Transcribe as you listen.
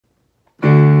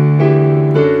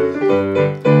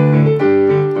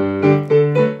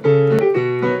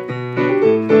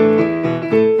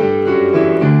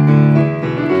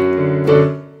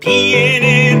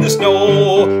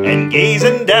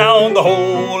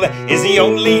hole is the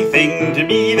only thing to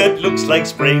me that looks like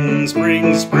spring,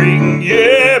 spring, spring.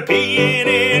 Yeah, peeing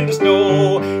in the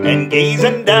snow and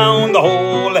gazing down the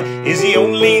hole is the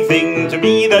only thing to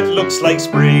me that looks like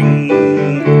spring.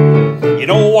 You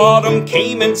know, autumn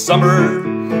came in summer,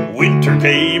 winter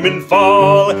came in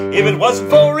fall. If it wasn't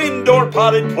for indoor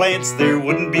potted plants, there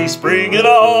wouldn't be spring at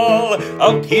all.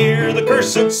 Out here the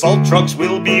cursed salt trucks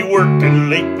will be working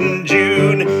late in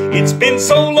June. It's been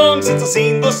so long since I've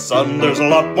seen the sun, there's a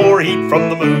lot more heat from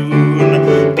the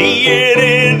moon. Peeing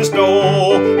in the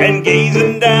snow and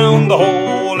gazing down the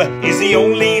hole is the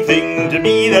only thing to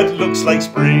me that looks like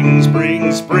spring,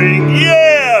 spring, spring.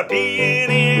 Yeah, peeing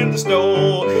in the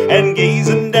snow and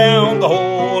gazing down the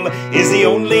hole is the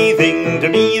only thing to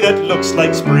me that looks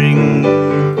like spring.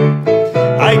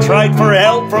 I tried for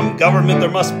help from government, there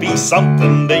must be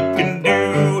something they can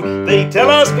do. They tell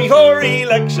us before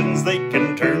elections they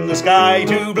can turn the sky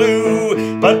to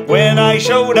blue. But when I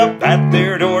showed up at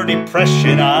their door,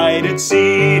 depression I did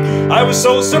see. I was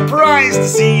so surprised to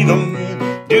see them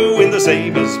doing the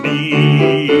same as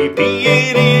me.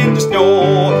 Peeing in the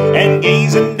snow and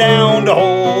gazing down the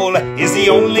hole is the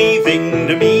only thing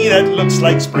to me that looks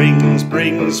like spring,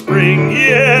 spring, spring.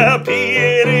 Yeah,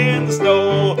 peeing in the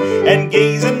snow and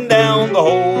gazing down the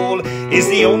hole is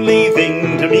the only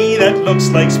thing to me that looks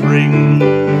like spring.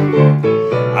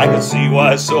 I can see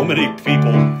why so many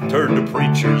people turn to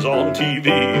preachers on TV.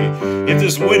 If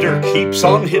this winter keeps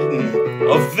on hitting,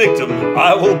 a victim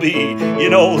I will be. You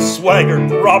know,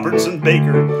 Swaggart, Roberts, and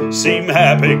Baker seem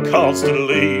happy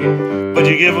constantly. But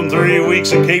you give them 3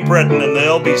 weeks in Cape Breton and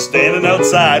they'll be standing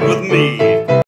outside with me.